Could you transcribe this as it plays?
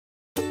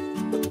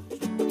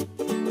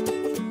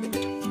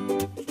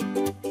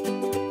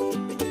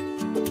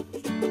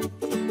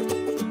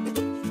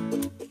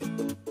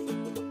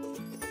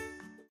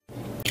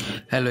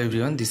Hello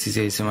everyone, this is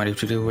ASM Arif.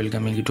 Today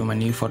welcoming you to my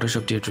new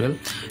Photoshop tutorial.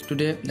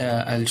 Today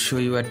I'll show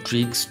you a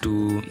tricks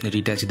to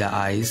retouch the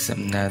eyes.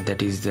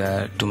 That is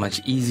too much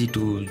easy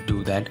to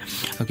do that.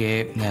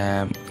 Okay,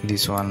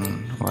 this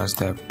one was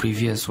the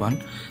previous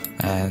one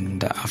and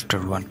the after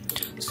one.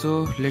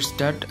 So let's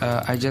start.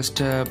 I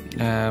just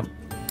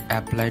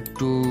applied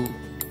two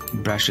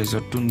brushes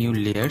or two new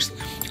layers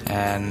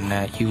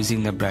and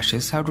using the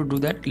brushes. How to do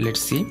that?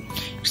 Let's see.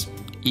 It's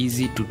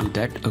easy to do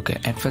that. Okay,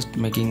 at first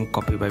making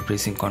copy by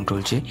pressing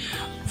Ctrl J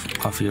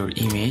of your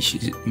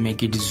image,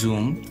 make it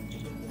zoom,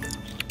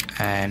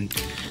 and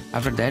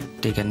after that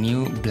take a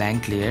new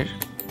blank layer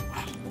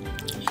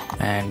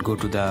and go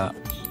to the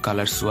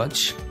color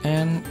swatch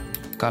and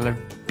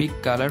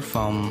pick color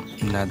from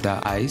the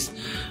eyes,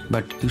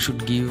 but you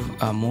should give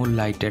a more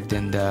lighter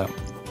than the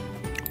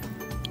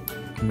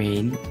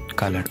main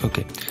color.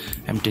 Okay,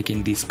 I'm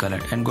taking this color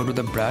and go to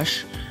the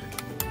brush.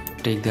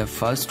 Take the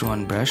first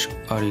one brush,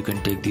 or you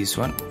can take this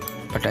one,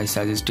 but I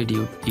suggested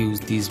you use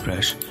this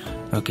brush.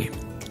 Okay,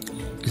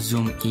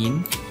 zoom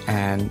in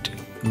and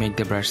make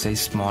the brush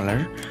size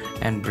smaller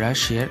and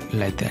brush here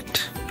like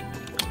that.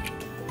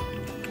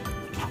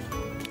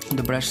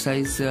 The brush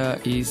size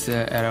is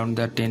around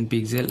the 10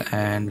 pixel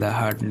and the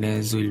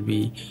hardness will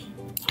be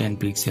 10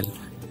 pixel.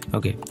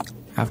 Okay,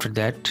 after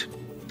that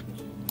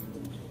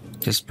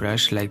just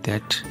brush like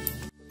that.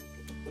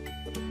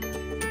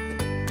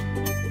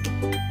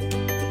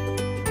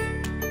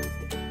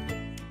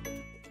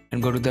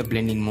 And go to the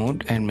blending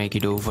mode and make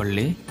it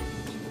overlay,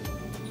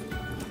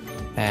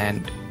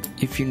 and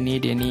if you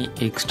need any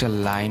extra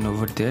line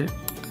over there,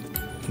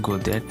 go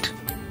that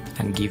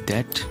and give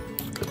that,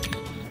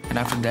 and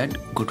after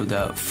that go to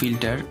the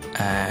filter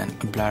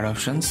and blur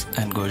options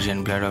and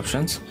Gaussian blur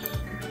options,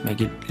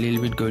 make it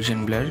little bit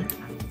Gaussian blur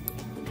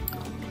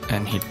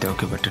and hit the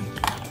OK button.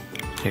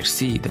 Let's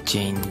see the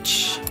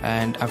change.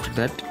 And after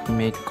that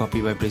make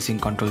copy by pressing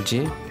Ctrl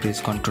J, press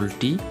Ctrl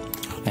T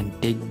and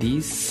take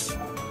these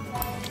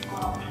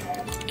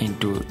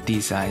into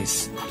these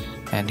eyes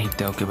and hit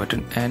the OK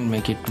button and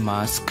make it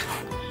mask,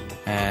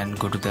 and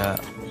go to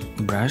the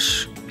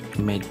brush,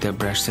 make the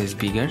brush size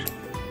bigger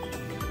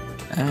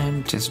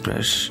and just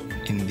brush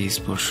in this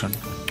portion,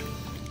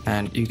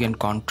 and you can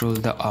control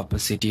the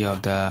opacity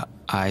of the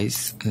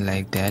eyes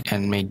like that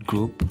and make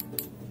group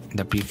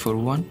the before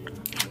one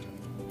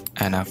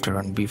and after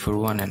one, before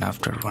one and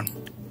after one.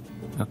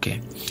 Okay,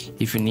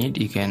 if you need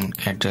you can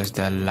adjust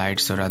the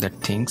lights or other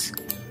things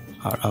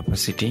or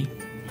opacity.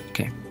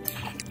 Okay,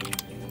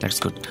 that's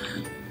good.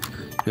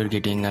 You're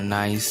getting a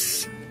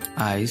nice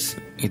eyes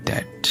with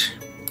that.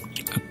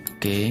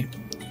 Okay,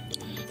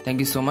 thank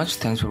you so much.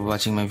 Thanks for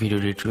watching my video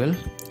tutorial.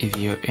 If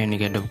you have any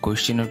kind of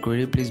question or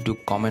query, please do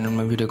comment on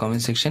my video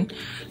comment section,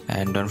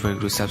 and don't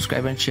forget to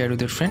subscribe and share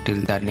with your friend.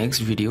 Till the next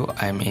video,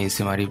 I'm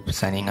ASM Arif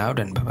signing out,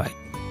 and bye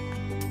bye.